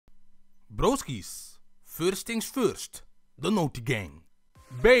Broskies, first things first, the Naughty Gang.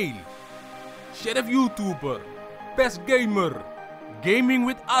 Bale, Sheriff YouTuber, Best Gamer, Gaming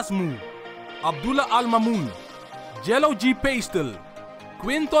with Asmu, Abdullah Al Mamoon, Jello G Pastel,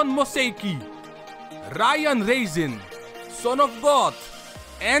 Quinton Moseki, Ryan Raisin, Son of God,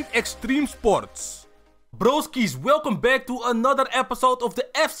 and Extreme Sports. Broskies, welcome back to another episode of the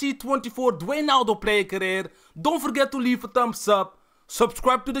FC24 Dwaynaldo player career. Don't forget to leave a thumbs up,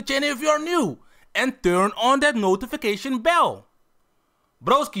 subscribe to the channel if you are new, and turn on that notification bell.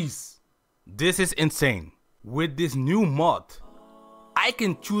 Broskies, this is insane. With this new mod, I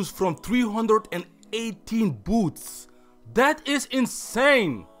can choose from 318 boots. That is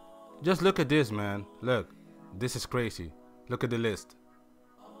insane. Just look at this, man. Look, this is crazy. Look at the list.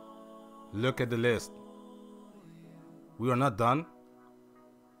 Look at the list. We are not done.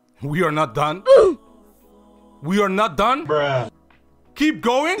 We are not done. We are not done. Bruh. Keep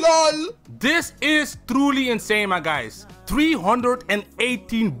going. LOL. This is truly insane, my guys.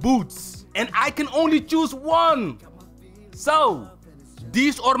 318 boots. And I can only choose one. So,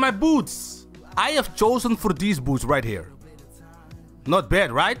 these are my boots. I have chosen for these boots right here. Not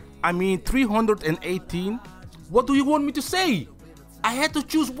bad, right? I mean, 318. What do you want me to say? I had to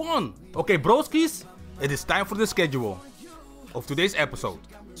choose one. Okay, broskies, it is time for the schedule of today's episode.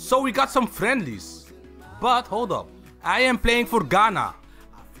 So we got some friendlies. But hold up. I am playing for Ghana.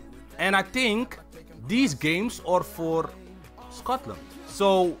 And I think these games are for Scotland.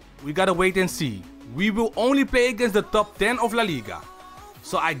 So we gotta wait and see. We will only play against the top 10 of La Liga.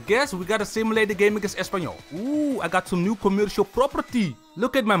 So I guess we gotta simulate the game against Espanyol. Ooh, I got some new commercial property.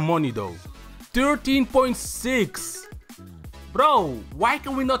 Look at my money though. 13.6. Bro, why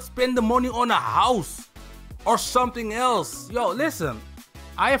can we not spend the money on a house or something else? Yo, listen.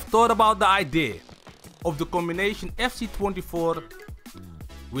 I have thought about the idea of the combination FC24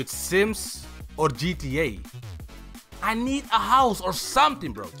 with Sims or GTA. I need a house or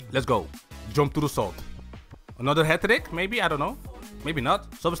something, bro. Let's go. Jump to the salt. Another hat-trick, maybe? I don't know. Maybe not.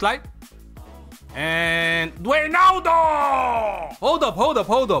 Subslide. And Dwaynaldo! Hold up.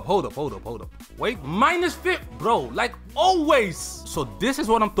 Wait, -5. Bro, like always. So this is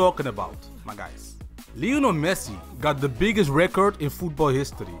what I'm talking about, my guys. Lionel Messi got the biggest record in football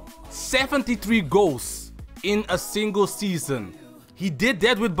history. 73 goals in a single season. He did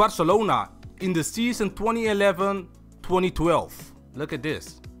that with Barcelona in the season 2011-2012. Look at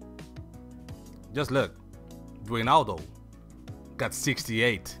this. Just look. Dwaynaldo got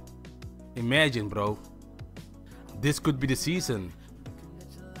 68. Imagine, bro. This could be the season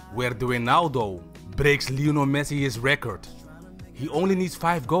where Dwaynaldo breaks Lionel Messi's record. He only needs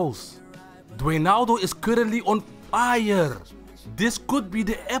 5 goals. Dwaynaldo is currently on fire. This could be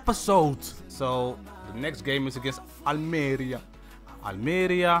the episode. So the next game is against Almeria.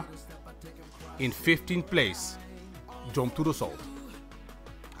 Almeria in 15th place. Jump to the salt.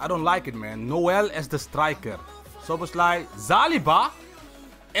 I don't like it, man. Noel as the striker. Soboslai, Zaliba,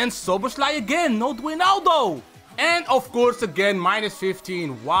 and Soboslai again. No Dwaynaldo. And of course again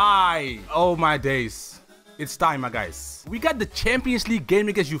 -15. Why? Oh my days. It's time, my guys. We got the Champions League game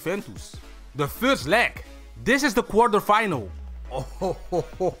against Juventus. The first leg. This is the quarterfinal. Oh.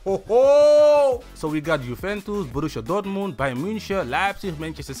 So we got Juventus, Borussia Dortmund, Bayern München, Leipzig,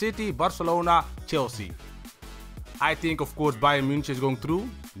 Manchester City, Barcelona, Chelsea. I think of course Bayern München is going through,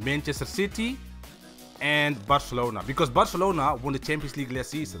 Manchester City, and Barcelona. Because Barcelona won the Champions League last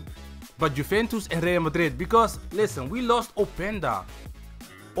season. But Juventus and Real Madrid, because listen, we lost Openda.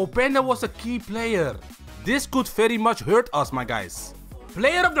 Openda was a key player. This could very much hurt us, my guys.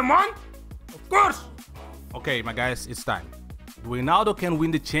 Player of the month? Of course. Okay, my guys, it's time. Dwaynaldo can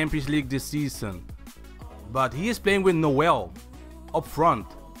win the Champions League this season. But he is playing with Noel up front.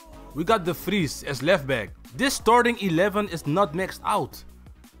 We got De Vries as left back. This starting 11 is not maxed out.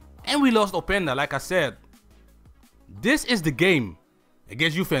 And we lost Openda, like I said. This is the game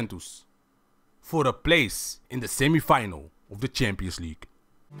against Juventus for a place in the semi-final of the Champions League.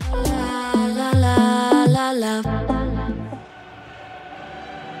 La, la, la,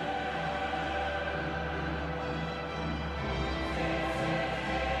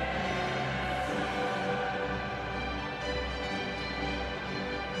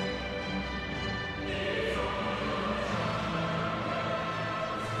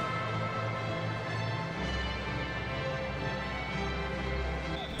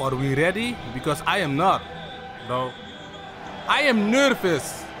 Are we ready? Because I am not, bro. I am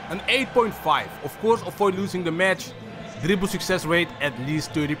nervous. An 8.5. Of course, avoid losing the match. Dribble success rate at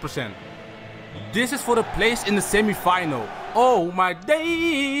least 30%. This is for a place in the semi-final. Oh my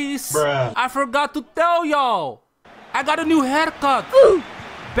days. Bruh. I forgot to tell y'all. I got a new haircut.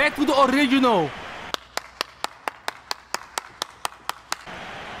 Back to the original.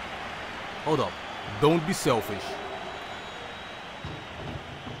 Hold up. Don't be selfish.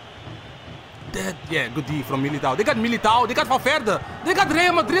 Yeah, good D from Militao. They got Militao. They got Valverde. They got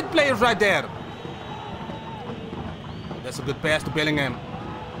Real Madrid players right there. That's a good pass to Bellingham.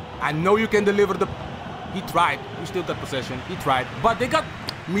 I know you can deliver the... He tried. We still got possession. He tried. But they got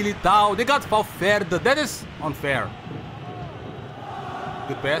Militao. They got Valverde. That is unfair.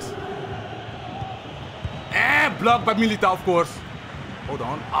 Good pass. And blocked by Militao, of course. Hold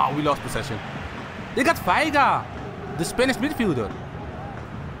on. Oh, we lost possession. They got Veiga, the Spanish midfielder.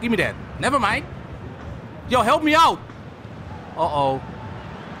 Give me that. Never mind. Yo, help me out. Uh-oh.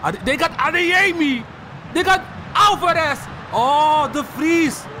 They got Adeyemi. They got Alvarez. Oh, the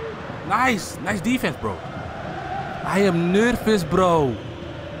freeze. Nice. Nice defense, bro. I am nervous, bro.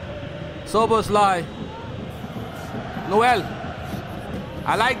 Soboslai. Noel.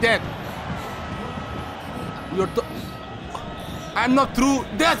 I like that. I'm not through.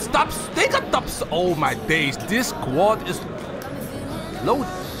 That stops. They got stops. Oh my days. This squad is low.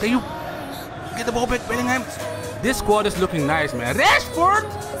 Can you get the ball back, Bellingham? This squad is looking nice, man. Rashford,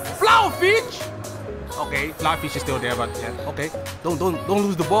 Vlahovic. Okay, Vlahovic is still there, but yeah. Okay, don't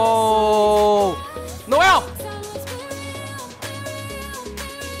lose the ball. Noel.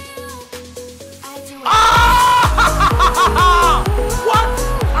 Ah! What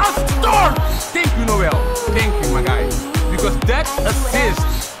a start! Thank you, Noel. Thank you, my guy. Because that assist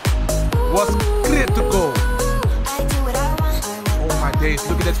was critical. Oh my days,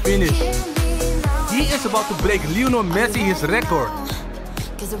 look at that finish. He is about to break Lionel Messi his record.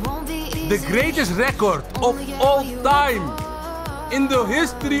 The greatest record of all time in the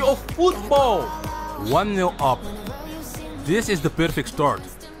history of football. 1-0 up. This is the perfect start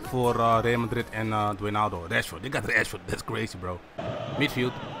for Real Madrid and Dwaynaldo. Rashford, they got Rashford. That's crazy, bro.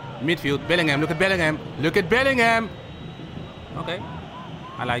 Midfield. Midfield. Bellingham, look at Bellingham. Look at Bellingham. Okay,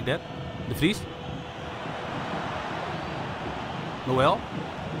 I like that. The freeze. Noel.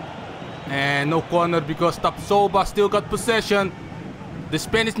 And no corner because Tapsoba still got possession. The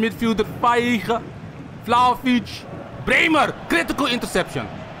Spanish midfielder Veiga, Vlahovic, Bremer, critical interception.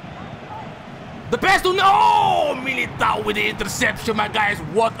 The pass to Militao with the interception, my guys.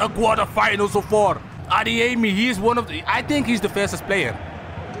 What a quarterfinal so far. Adeyemi, he is one of the... I think he's the fastest player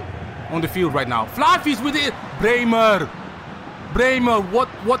on the field right now. Vlahovic with it. Bremer,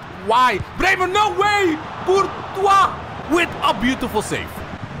 why? Bremer, no way! Courtois with a beautiful save.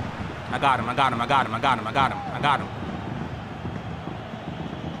 I got him.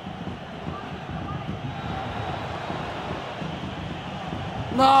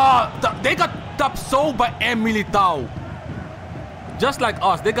 No, they got Tapsoba and Militao. Just like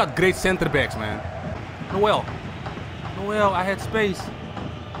us, they got great center backs, man. Noel, I had space.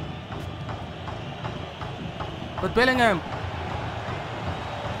 But Bellingham.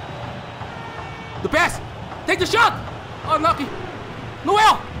 The pass! Take the shot! Unlucky.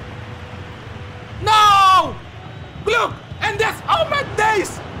 Noel! No! Look! And that's... Oh my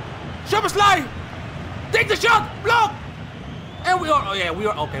days! Soboslai! Take the shot! Block! And we are... Oh yeah, we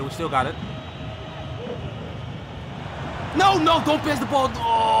are... Okay, we still got it. No, don't pass the ball.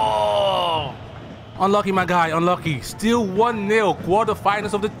 Oh! Unlucky, my guy. Unlucky. Still 1-0.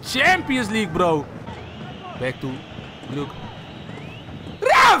 Quarterfinals of the Champions League, bro. Back to Luke.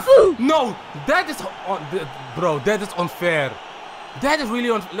 Ref! No, that is... Bro, that is unfair. That is really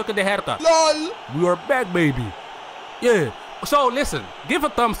unfair. Look at the haircut. LOL! We are back, baby. Yeah. So, listen. Give a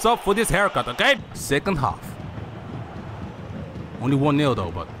thumbs up for this haircut, okay? Second half. Only 1-0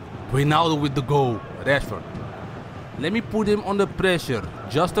 though, but Dwaynaldo with the goal. Rashford. Let me put him under pressure.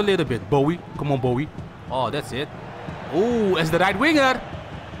 Just a little bit. Bowie. Come on, Bowie. Oh, that's it. Oh, as the right winger.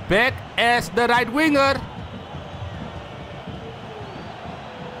 Back as the right winger.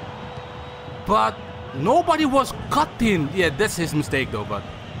 But nobody was cutting. Yeah, that's his mistake though, but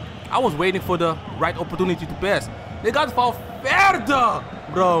I was waiting for the right opportunity to pass. They got Valverde,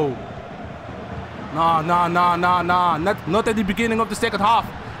 bro. No. Not at the beginning of the second half.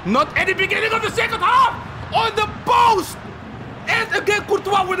 Not at the beginning of the second half. On the post. And again,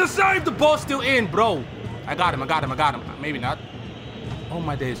 Courtois with a save. The ball's still in, bro. I got him. Maybe not. Oh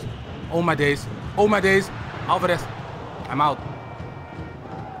my days. Alvarez. I'm out.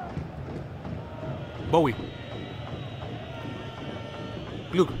 Bowie.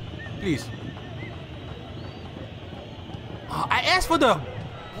 Look, please. I asked for the...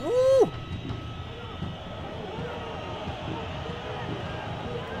 Ooh.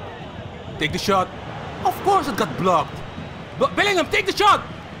 Take the shot. Of course it got blocked. But Bellingham, take the shot.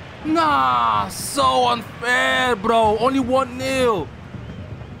 Nah, so unfair, bro. Only 1-0.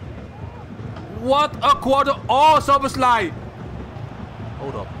 What a quarter. Oh, Soberslide.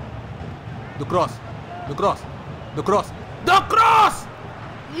 Hold up. The cross. The cross. The cross. The cross!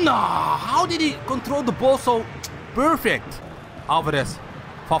 Nah, how did he control the ball so perfect? Alvarez.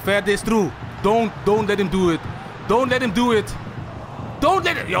 Valverde is through. Don't let him do it. Don't let him do it. Don't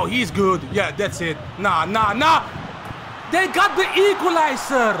let it. Yo, he's good. Yeah, that's it. Nah. They got the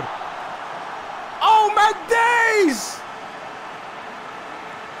equalizer. Oh my days!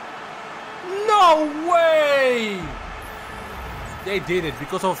 No way! They did it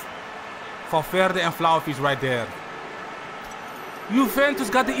because of Valverde and Vlahovic right there. Juventus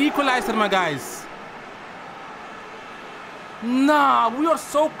got the equalizer, my guys. Nah, we are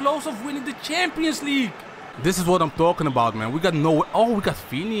so close of winning the Champions League. This is what I'm talking about, man. We got no... Oh, we got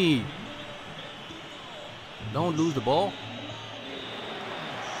Vini. Don't lose the ball.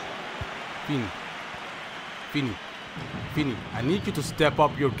 Vini, I need you to step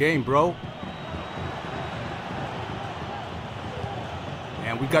up your game, bro.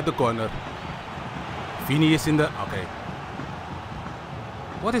 And we got the corner. Vini is in the... Okay.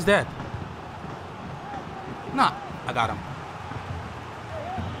 What is that? Nah, I got him.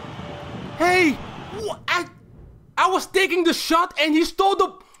 Hey! I was taking the shot and he stole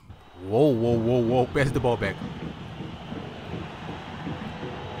the... Whoa. Pass the ball back.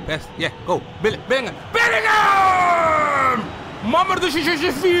 Pass. Yeah, go. Bellingham! Mama de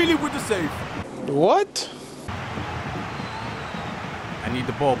Shishishvili with the save. What? I need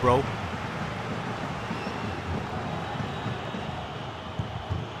the ball, bro.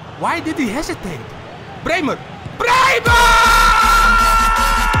 Why did he hesitate? Bremer!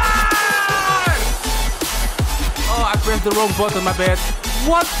 Oh, I pressed the wrong button, my bad.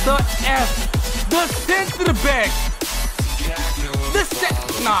 What the F? The center back!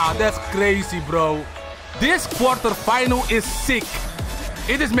 Nah, that's crazy, bro. This quarterfinal is sick.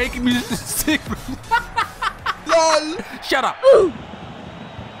 It is making me sick, bro. LOL! Shut up!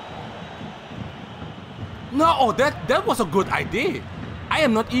 No, that was a good idea. I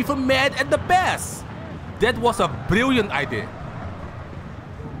am not even mad at the pass. That was a brilliant idea.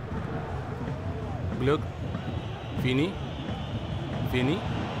 Look. Vini.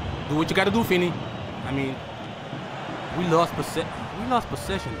 Do what you gotta do, Vini. I mean, we lost possession.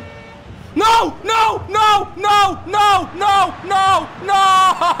 No!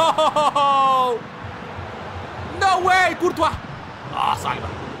 No way, Courtois. Ah, Saliba.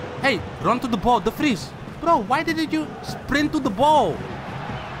 Hey, run to the ball, De Vries. Bro, why didn't you sprint to the ball?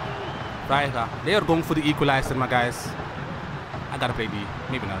 Right, they are going for the equalizer, my guys. I gotta play B.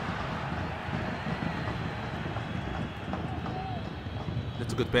 Maybe not.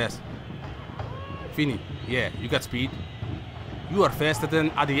 That's a good pass. Vini, yeah, you got speed. You are faster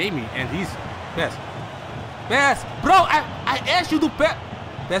than Adeyemi, and he's pass. Bro, I asked you to pass.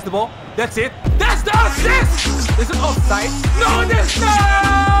 That's the ball. That's it. That's the assist. Is it offside? No, there's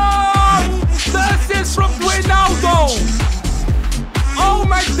not. The assist from Dwaynaldo. Oh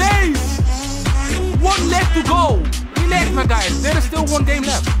my days. 1 leg to go. Relax, my guys. There is still 1 game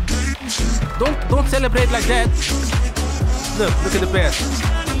left. Don't celebrate like that. Look at the pass.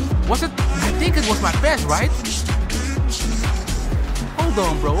 Was it? I think it was my pass, right? Hold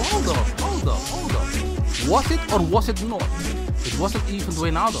on, bro. Hold on. Was it or was it not? It wasn't even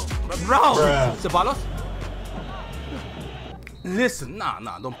Dwaynaldo. Bro, Ceballos. Listen, nah,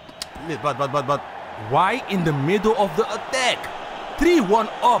 don't. But why in the middle of the attack? 3-1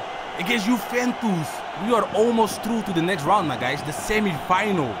 up against Juventus. We are almost through to the next round, my guys. The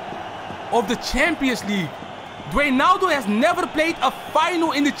semi-final of the Champions League. Dwaynaldo has never played a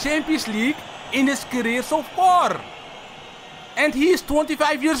final in the Champions League in his career so far. And he is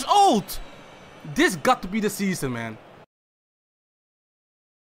 25 years old. This got to be the season, man.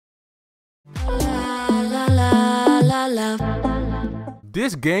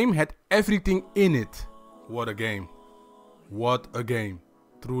 This game had everything in it. What a game. What a game.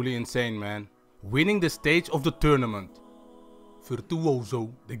 Truly insane, man. Winning the stage of the tournament. Virtuoso.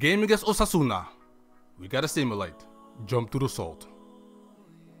 The game against Osasuna. We gotta simulate. Jump to the salt.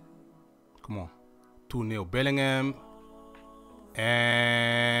 Come on. 2-0 Bellingham.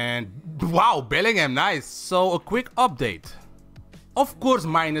 And wow, Bellingham, nice. So a quick update. Of course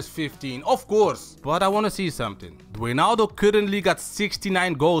minus 15, of course. But I want to see something. Dwaynaldo currently got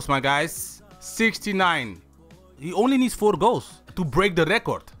 69 goals, my guys. 69. He only needs 4 goals to break the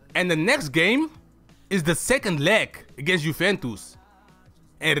record. And the next game is the second leg against Juventus.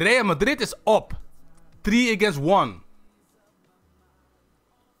 And Real Madrid is up. 3-1.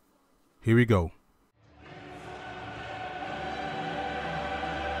 Here we go.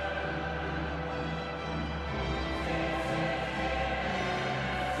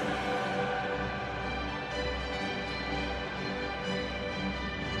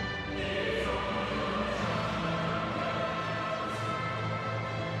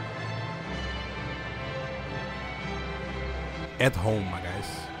 at home, my guys.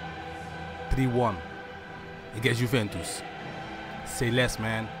 3-1 against Juventus. Say less,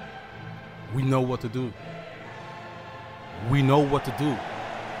 man. We know what to do. We know what to do.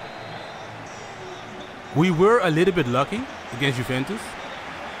 We were a little bit lucky against Juventus.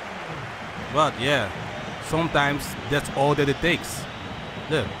 But yeah, sometimes that's all that it takes.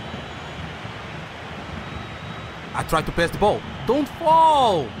 Look. I tried to pass the ball. Don't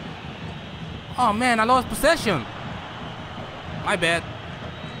fall! Oh man, I lost possession. My bad.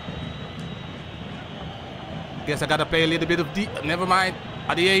 Guess I gotta play a little bit of deep. Never mind.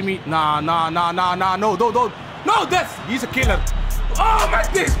 Adiemi. Nah. No, don't. No, he's a killer. Oh my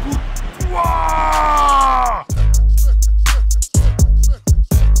days. Wow!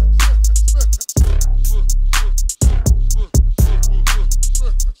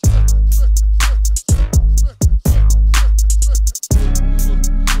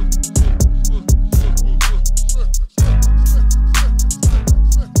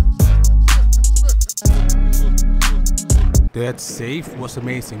 That save was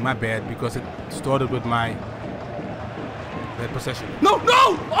amazing. My bad, because it started with my bad possession. No!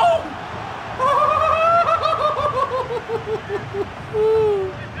 Oh!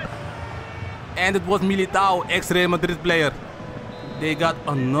 And it was Militao, ex-Real Madrid player. They got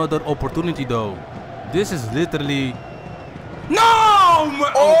another opportunity though. This is literally... No!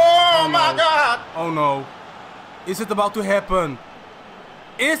 Oh my God! Oh no. Is it about to happen?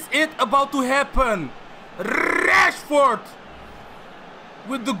 Is it about to happen? Rashford!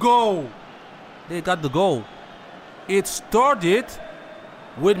 With the goal. They got the goal. It started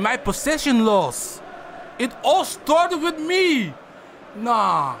with my possession loss. It all started with me.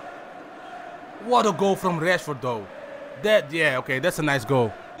 Nah. What a goal from Rashford though. Yeah, okay, that's a nice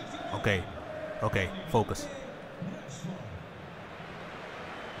goal. Okay, focus.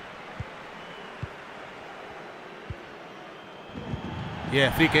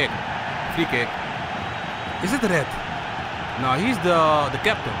 Yeah, free kick. Is it red? No, he's the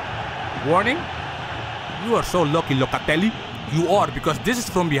captain. Warning. You are so lucky, Locatelli. You are, because this is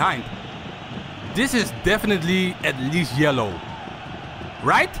from behind. This is definitely at least yellow.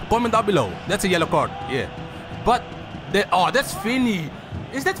 Right? Comment down below. That's a yellow card. Yeah. But, that's Finney.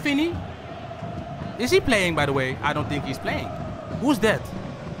 Is that Finney? Is he playing, by the way? I don't think he's playing. Who's that?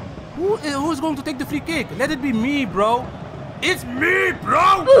 Who's going to take the free kick? Let it be me, bro. It's me,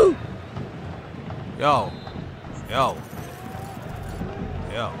 bro! Ooh. Yo.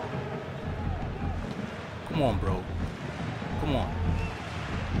 Come on, bro. Come on.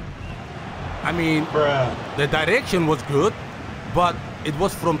 I mean, bruh. The direction was good, but it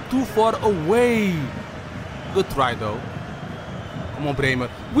was from too far away. Good try, though. Come on, Bremer.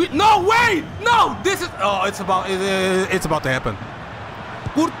 No way! No! This is... Oh, it's about to happen.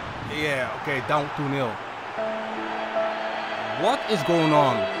 Good. Yeah, okay, down 2-0. What is going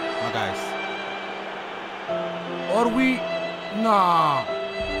on, my guys? Are we... Nah.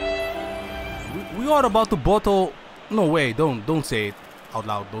 We are about to bottle... No way, don't say it out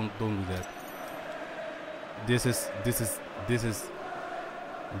loud. Don't do that. This is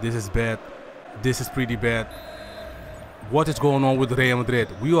bad. This is pretty bad. What is going on with Real Madrid?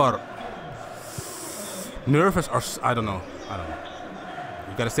 We are nervous or... I don't know.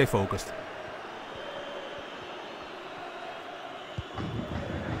 You gotta stay focused.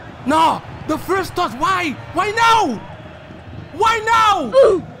 No! The first touch! Why? Why now? Why now?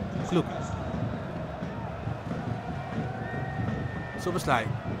 Ooh. Look. Super slide.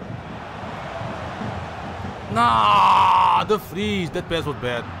 Nah, the freeze. That pass was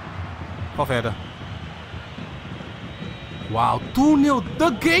bad. Ga verder. Wow, 2-0. The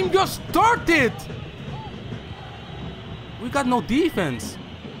game just started. We got no defense.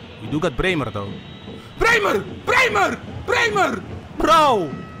 We do got Bremer though. Bremer! Bro!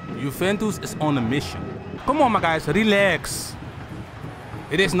 Juventus is on a mission. Come on, my guys, relax.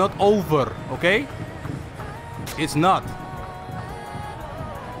 It is not over, okay? It's not.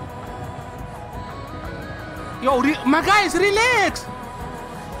 Yo, my guys, relax.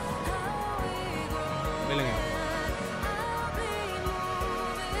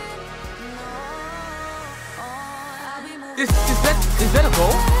 Is that a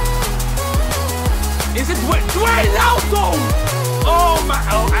goal? Is it Dwaynaldo? Oh my!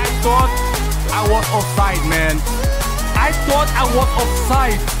 Oh, I thought I was offside, man. I thought I was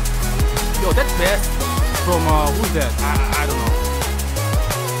offside. Yo, that's best from who's that? I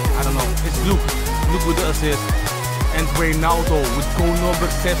don't know. It's Luke with the assist, and Dwaynaldo with goal number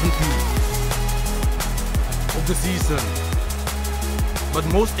 70 of the season. But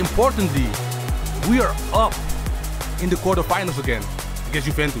most importantly, we are up in the quarterfinals again against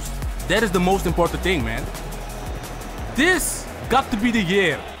Juventus. That is the most important thing, man. This got to be the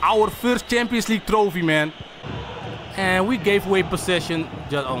year. Our first Champions League trophy, man. And we gave away possession.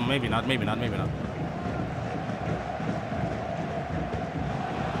 Just, oh, maybe not.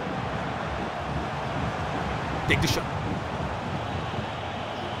 Take the shot.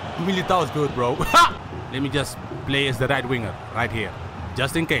 Militao is good, bro. Let me just play as the right winger right here.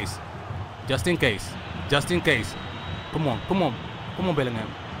 Just in case. Come on, Bellingham.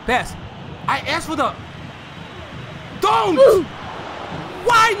 Pass. I asked for the... Don't!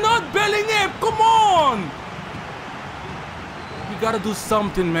 Why not Bellingham? Come on! We gotta do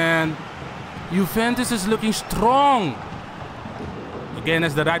something, man. Juventus is looking strong. Again,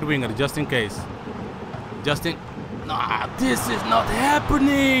 as the right winger, just in case. Nah, this is not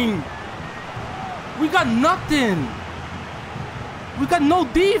happening. We got nothing. We got no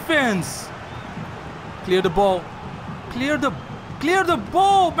defense. Clear the ball. Clear the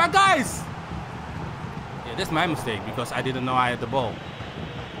ball, my guys. Yeah, that's my mistake because I didn't know I had the ball.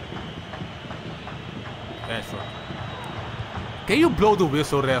 That's right. Can you blow the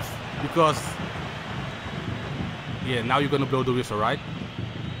whistle, ref? Because yeah, now you're gonna blow the whistle, right?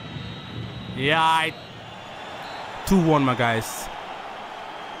 Yeah, 2-1, my guys.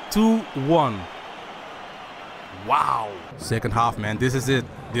 2-1. Wow. Second half, man. This is it.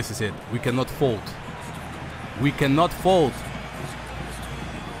 We cannot fold.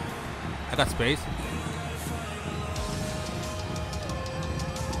 I got space.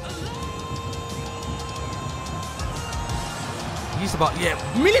 He's about, yeah.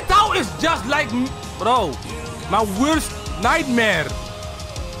 Militao is just like, bro, my worst nightmare.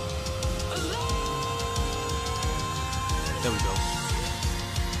 There we go.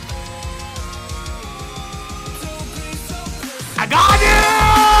 I got it!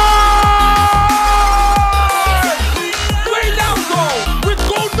 Dwaynaldo with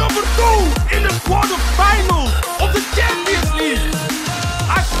goal number 2 in the quarterfinals of the Champions League.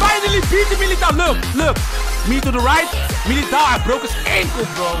 I finally beat the Militao. Look. Me to the right. Militao, I broke his ankle,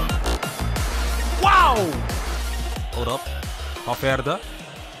 bro. Wow. Hold up. Valverde.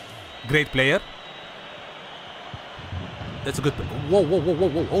 Great player. That's a good play. Whoa.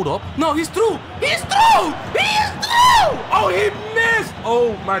 Hold up. No, he's through. Oh, he missed.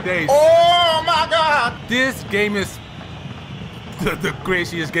 Oh, my days. Oh, my God. This game is the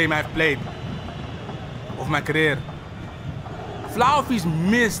craziest game I've played of my career. Vlahovic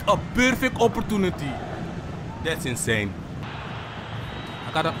missed a perfect opportunity. That's insane.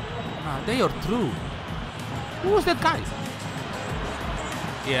 I gotta... Nah, they are through. Who was that guy?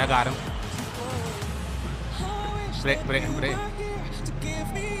 Yeah, I got him. Break.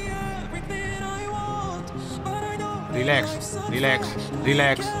 Relax.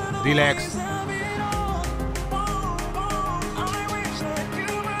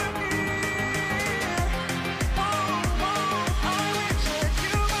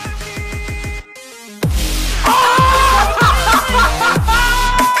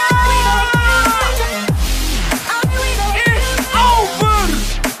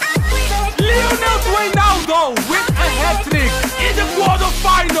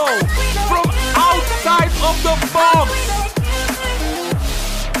 From outside of the box.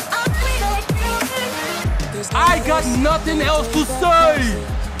 I got nothing else to say.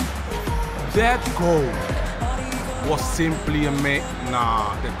 That goal was simply amazing.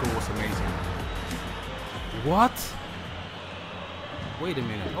 Nah, that goal was amazing. What? Wait a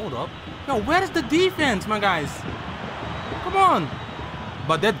minute, hold up. Yo, where is the defense, my guys? Come on.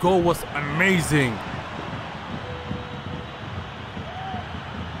 But that goal was amazing.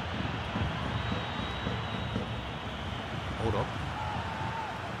 Hold up.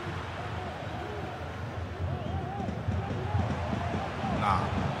 Nah.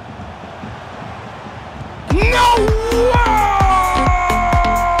 No way!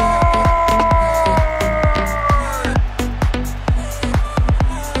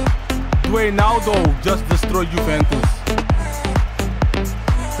 Dwaynaldo just destroyed Juventus.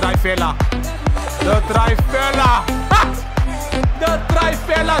 Trifella. The trifella. Ha! The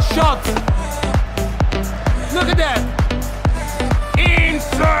trifella shot. Look at that.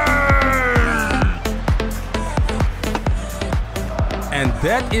 And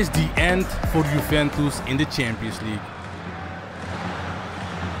that is the end for Juventus in the Champions League.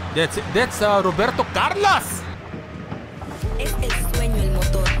 That's it. That's Roberto Carlos. Es el sueño el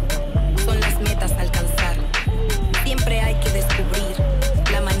motor, son las metas a alcanzar. Siempre hay que descubrir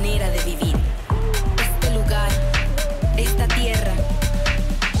la manera de vivir. Este lugar, esta tierra,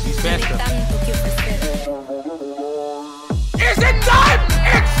 tiene tanto que ofrecer. Is it time?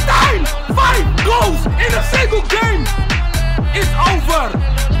 It's time! 5 goals in a single game! It's over!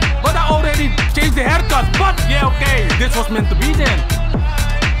 But I already changed the haircut. But yeah, okay, this was meant to be then.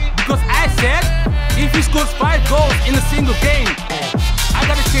 Because I said, if he scores 5 goals in a single game, I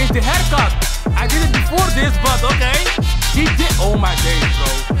gotta change the haircut. I did it before this, but okay. He did. Oh my days, bro.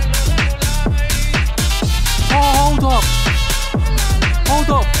 Oh, hold up. Hold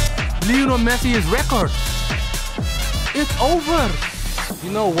up. Lionel Messi is record. It's over.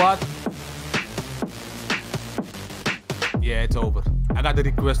 You know what? Yeah, it's over. I got the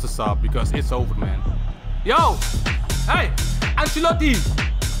request to sub because it's over, man. Yo! Hey! Ancelotti!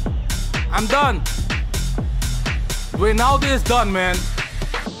 I'm done. Dwaynaldo is done, man.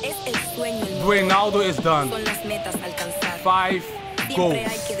 Dwaynaldo is done. 5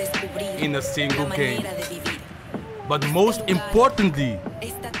 goals in a single game. But most importantly,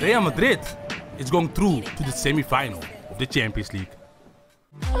 Real Madrid is going through to the semi-final of the Champions League.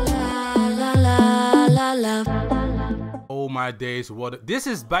 Oh my days, what this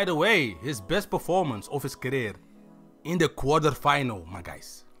is, by the way, his best performance of his career in the quarterfinal, my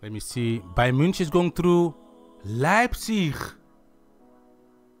guys. Let me see. Bayern Munich is going through. Leipzig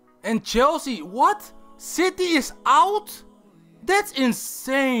and Chelsea. What? City is out? That's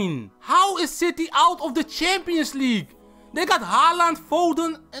insane. How is City out of the Champions League? They got Haaland,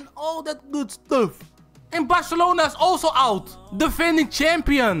 Foden and all that good stuff. And Barcelona is also out. Defending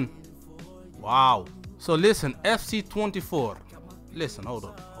champion. Wow. So listen, FC24. Listen, hold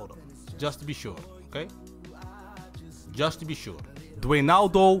on. Just to be sure, okay? Just to be sure.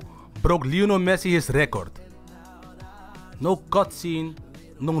 Dwaynaldo broke Lionel Messi his record. No cutscene,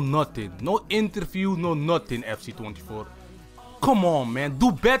 no nothing. No interview, no nothing, FC24. Come on, man,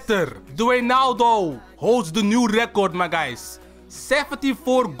 do better. Dwaynaldo holds the new record, my guys.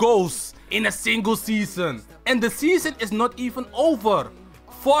 74 goals in a single season. And the season is not even over.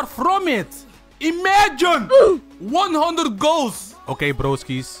 Far from it. Imagine 100 goals. Okay,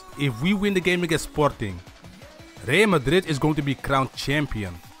 broskies, if we win the game against Sporting, Real Madrid is going to be crowned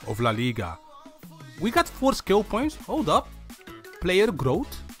champion of La Liga. We got 4 skill points. Hold up. Player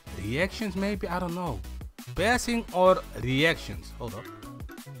growth. Reactions maybe, I don't know. Passing or reactions. Hold up.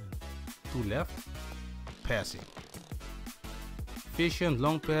 2 left. Passing. Efficient,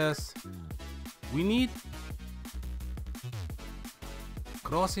 long pass. We need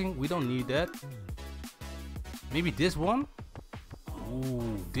crossing. We don't need that. Maybe this one.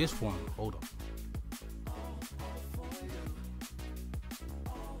 Ooh, this one. Hold up.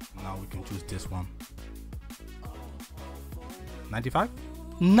 Now we can choose this one. 95?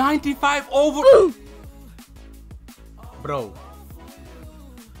 95 over. Bro.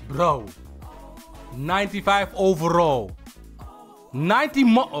 95 overall. 90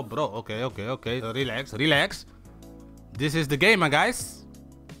 more. Oh, bro. Okay. Relax. This is the game, my guys.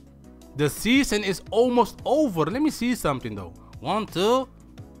 The season is almost over. Let me see something though. 1, 2,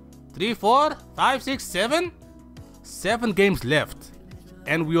 3, 4, 5, 6, 7. 7 games left.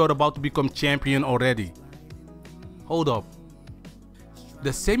 And we are about to become champion already. Hold up.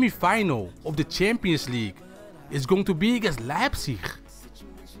 The semi-final of the Champions League is going to be against Leipzig.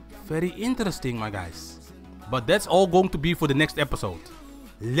 Very interesting, my guys. But that's all going to be for the next episode.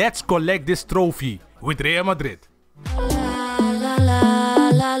 Let's collect this trophy with Real Madrid.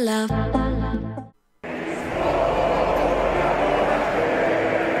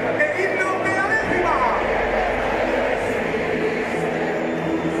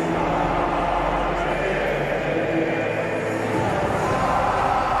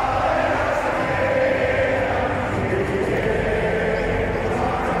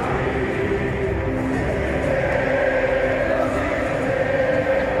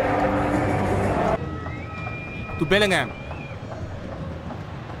 To Bellingham.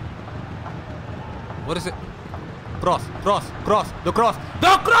 What is it? Cross. The cross.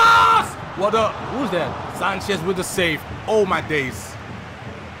 What a... Who's that? Sanchez with the save. Oh my days.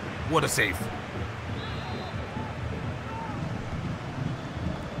 What a save.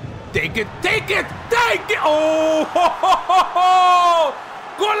 Take it. Oh! Ho, ho, ho, ho.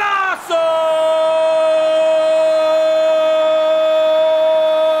 Golazo!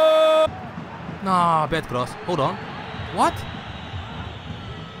 Nah, bad cross. Hold on. What?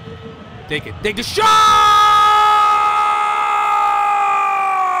 Take it. Take the shot!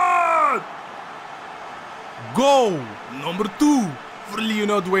 Goal number 2 for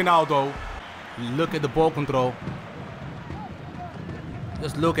Dwaynaldo. Look at the ball control.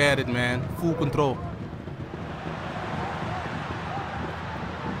 Just look at it, man. Full control.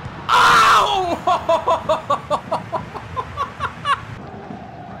 Ow!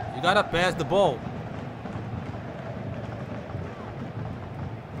 You gotta pass the ball.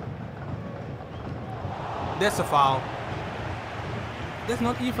 That's a foul. That's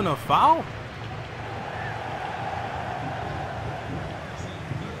not even a foul.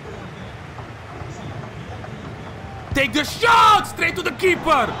 Take the shot! Straight to the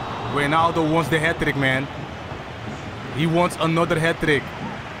keeper! Dwaynaldo wants the hat-trick, man. He wants another hat-trick.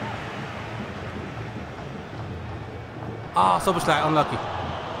 Ah, Soboslai, unlucky.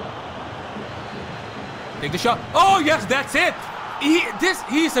 Take the shot. Oh, yes, that's it! He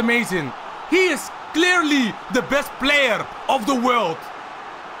is amazing. He is clearly the best player of the world.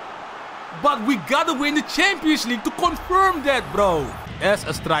 But we gotta win the Champions League to confirm that, bro. As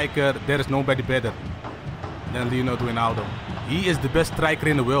a striker, there is nobody better than Dwaynaldo. He is the best striker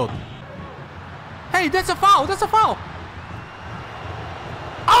in the world. Hey, that's a foul. That's a foul.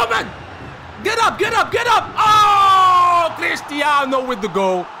 Oh, man. Get up, get up, get up. Oh, Cristiano with the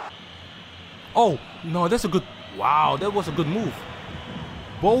goal. Oh, no, that's a good... Wow, that was a good move.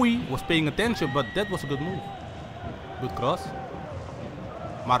 Bowie was paying attention, but that was a good move. Good cross.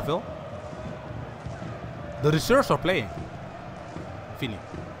 Marvel. The reserves are playing. Fini.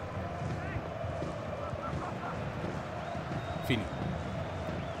 Fini.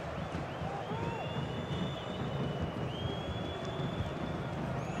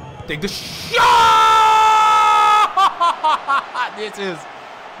 Take the shot! This is...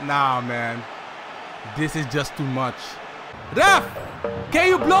 Nah, man. This is just too much. Ref! Can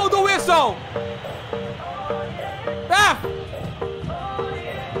you blow the whistle? Ref!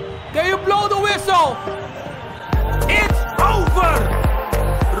 Can you blow the whistle? It's over!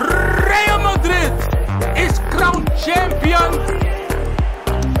 Real Madrid is crowned champion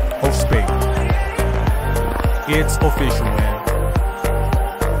of Spain. It's official, man.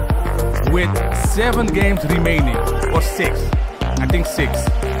 With 7 games remaining, or 6. I think 6.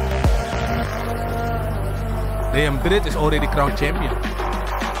 Real Madrid is already crowned champion.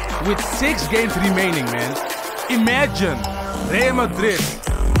 With 6 games remaining, man. Imagine Real Madrid,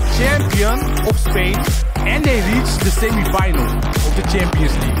 champion of Spain, and they reach the semi-final of the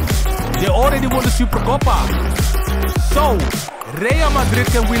Champions League. They already won the Supercopa. So, Real Madrid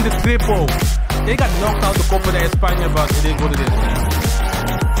can win the triple. They got knocked out the Copa de España, but it is what it is, man.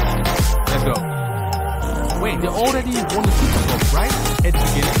 Let's go. Wait, they already won the Supercopa, right? At the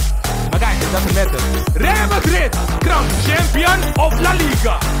beginning. But guys, it doesn't matter. Real Madrid, crowned champion of La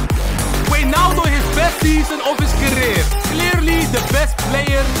Liga. Dwaynaldo, his best season of his career. Clearly the best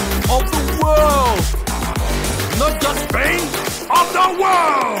player of the world. Not just Spain, of the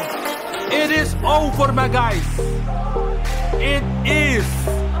world. It is over, my guys. It is.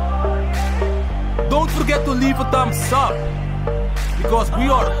 Don't forget to leave a thumbs up. Because we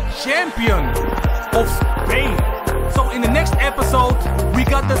are champion of Spain. So in the next episode, we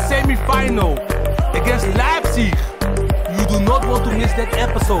got the semi-final against Leipzig. You do not want to miss that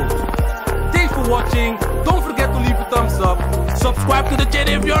episode. Thanks for watching. Don't forget to leave a thumbs up. Subscribe to the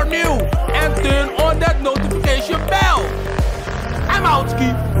channel if you're new. And turn on that notification bell. I'm out,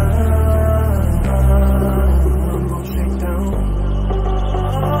 Ski.